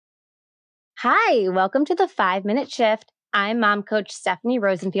Hi, welcome to the 5 Minute Shift. I'm mom coach Stephanie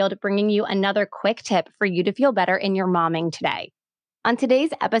Rosenfield, bringing you another quick tip for you to feel better in your momming today. On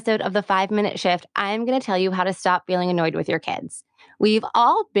today's episode of the 5 Minute Shift, I'm going to tell you how to stop feeling annoyed with your kids. We've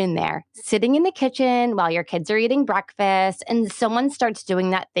all been there, sitting in the kitchen while your kids are eating breakfast, and someone starts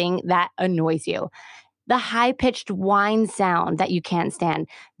doing that thing that annoys you. The high pitched whine sound that you can't stand,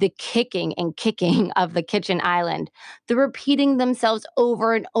 the kicking and kicking of the kitchen island, the repeating themselves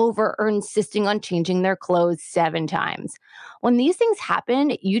over and over or insisting on changing their clothes 7 times. When these things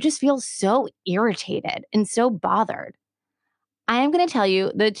happen, you just feel so irritated and so bothered. I am going to tell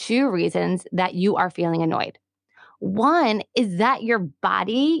you the two reasons that you are feeling annoyed. One is that your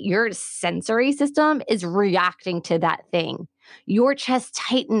body, your sensory system is reacting to that thing. Your chest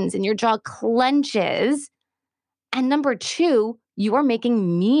tightens and your jaw clenches, and number two, you are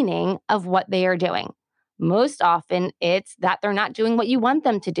making meaning of what they are doing. Most often, it's that they're not doing what you want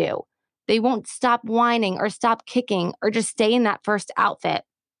them to do. They won't stop whining or stop kicking or just stay in that first outfit.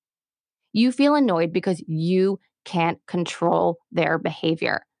 You feel annoyed because you can't control their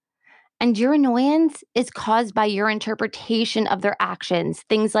behavior. And your annoyance is caused by your interpretation of their actions.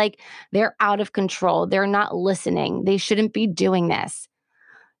 Things like they're out of control, they're not listening, they shouldn't be doing this.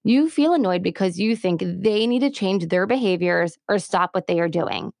 You feel annoyed because you think they need to change their behaviors or stop what they are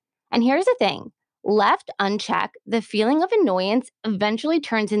doing. And here's the thing, left unchecked, the feeling of annoyance eventually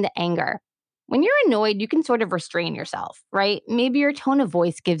turns into anger. When you're annoyed, you can sort of restrain yourself, right? Maybe your tone of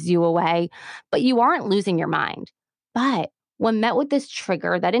voice gives you away, but you aren't losing your mind. But when met with this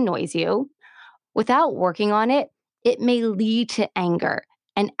trigger that annoys you, without working on it, it may lead to anger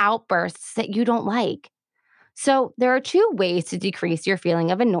and outbursts that you don't like. So, there are two ways to decrease your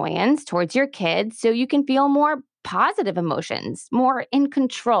feeling of annoyance towards your kids so you can feel more positive emotions, more in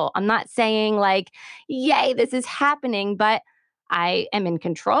control. I'm not saying like, yay, this is happening, but I am in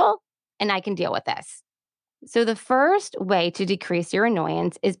control and I can deal with this. So, the first way to decrease your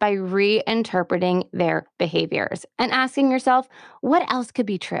annoyance is by reinterpreting their behaviors and asking yourself, what else could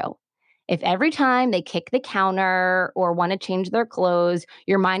be true? If every time they kick the counter or want to change their clothes,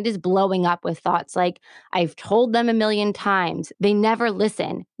 your mind is blowing up with thoughts like, I've told them a million times, they never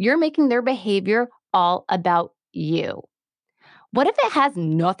listen, you're making their behavior all about you. What if it has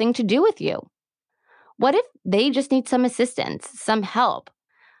nothing to do with you? What if they just need some assistance, some help?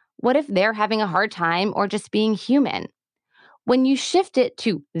 What if they're having a hard time or just being human? When you shift it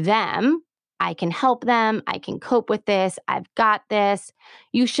to them, I can help them, I can cope with this, I've got this,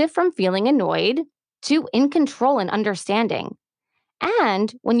 you shift from feeling annoyed to in control and understanding.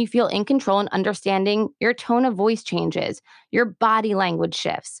 And when you feel in control and understanding, your tone of voice changes, your body language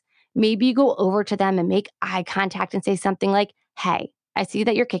shifts. Maybe you go over to them and make eye contact and say something like, hey, I see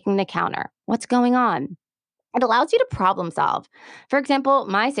that you're kicking the counter. What's going on? It allows you to problem solve. For example,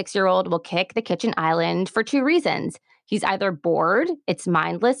 my 6-year-old will kick the kitchen island for two reasons. He's either bored, it's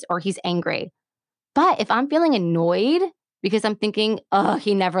mindless, or he's angry. But if I'm feeling annoyed because I'm thinking, oh,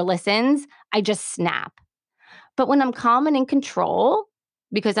 he never listens, I just snap. But when I'm calm and in control,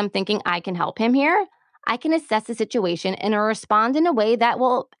 because I'm thinking I can help him here, I can assess the situation and respond in a way that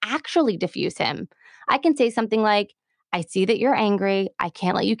will actually diffuse him. I can say something like, I see that you're angry. I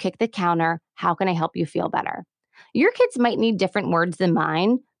can't let you kick the counter. How can I help you feel better? Your kids might need different words than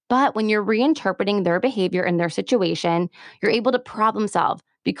mine, but when you're reinterpreting their behavior and their situation, you're able to problem solve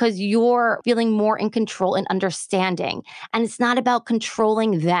because you're feeling more in control and understanding. And it's not about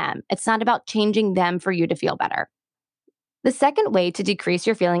controlling them, it's not about changing them for you to feel better. The second way to decrease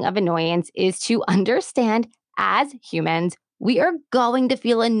your feeling of annoyance is to understand as humans, we are going to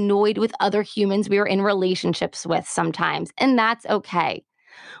feel annoyed with other humans we are in relationships with sometimes, and that's okay.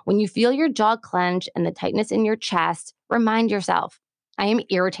 When you feel your jaw clench and the tightness in your chest, remind yourself, I am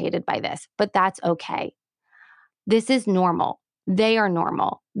irritated by this, but that's okay. This is normal. They are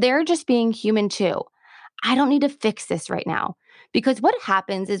normal. They're just being human too. I don't need to fix this right now. Because what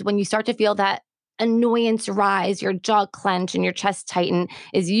happens is when you start to feel that annoyance rise, your jaw clench and your chest tighten,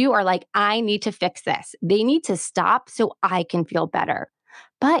 is you are like, I need to fix this. They need to stop so I can feel better.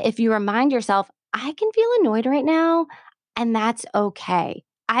 But if you remind yourself, I can feel annoyed right now, and that's okay.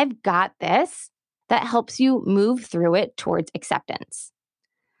 I've got this. That helps you move through it towards acceptance.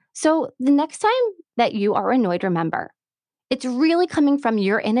 So the next time that you are annoyed, remember, it's really coming from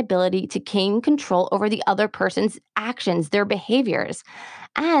your inability to gain control over the other person's actions, their behaviors.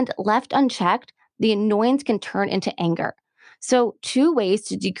 And left unchecked, the annoyance can turn into anger. So, two ways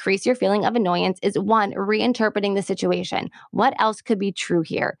to decrease your feeling of annoyance is one, reinterpreting the situation. What else could be true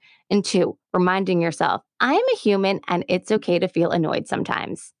here? And two, reminding yourself, I am a human and it's okay to feel annoyed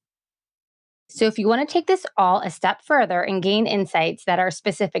sometimes. So if you want to take this all a step further and gain insights that are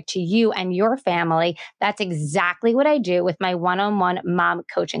specific to you and your family, that's exactly what I do with my one-on-one mom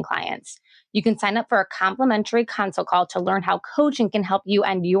coaching clients. You can sign up for a complimentary consult call to learn how coaching can help you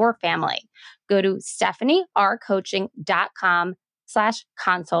and your family. Go to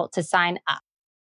stephaniercoaching.com/consult to sign up.